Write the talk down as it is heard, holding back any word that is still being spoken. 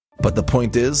But the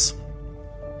point is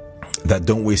that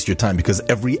don't waste your time, because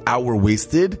every hour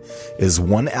wasted is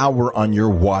 1 hour on your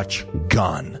watch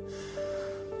gone.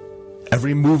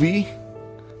 Every movie,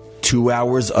 2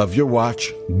 hours of your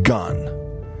watch gone.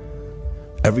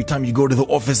 Every time you go to the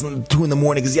office at 2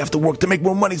 a.m. because you have to work to make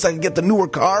more money so I can get the newer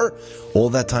car, all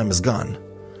that time is gone.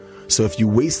 So if you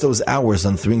waste those hours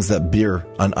on things that bear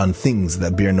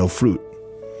no fruit,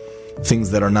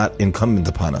 things that are not incumbent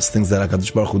upon us, things that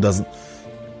HaKadosh Baruch Hu doesn't,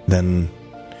 then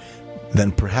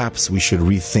perhaps we should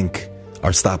rethink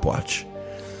our stopwatch,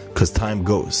 because time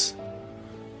goes.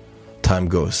 Time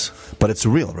goes. But it's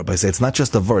real, Rabbi say. It's not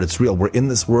just a word, it's real. We're in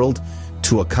this world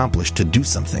to accomplish, to do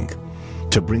something,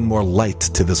 to bring more light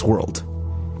to this world.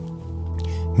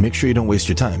 Make sure you don't waste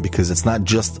your time, because it's not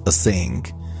just a saying.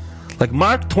 Like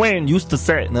Mark Twain used to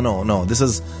say, no. This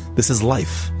is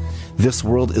life. This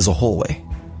world is a hallway.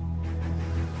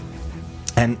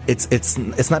 And it's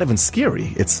not even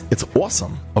scary. It's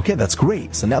awesome. Okay, that's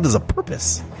great. So now there's a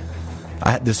purpose.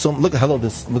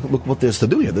 Look what there's to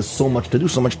do here. There's so much to do,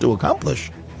 so much to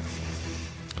accomplish.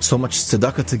 So much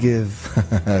tzedakah to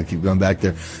give. Keep going back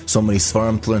there. So many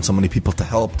svarim to learn, so many people to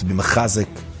help, to be mechazik,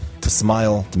 to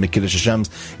smile, to make Kiddush Hashems.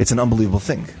 It's an unbelievable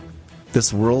thing.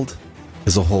 This world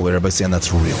is a hallway, everybody saying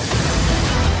that's real.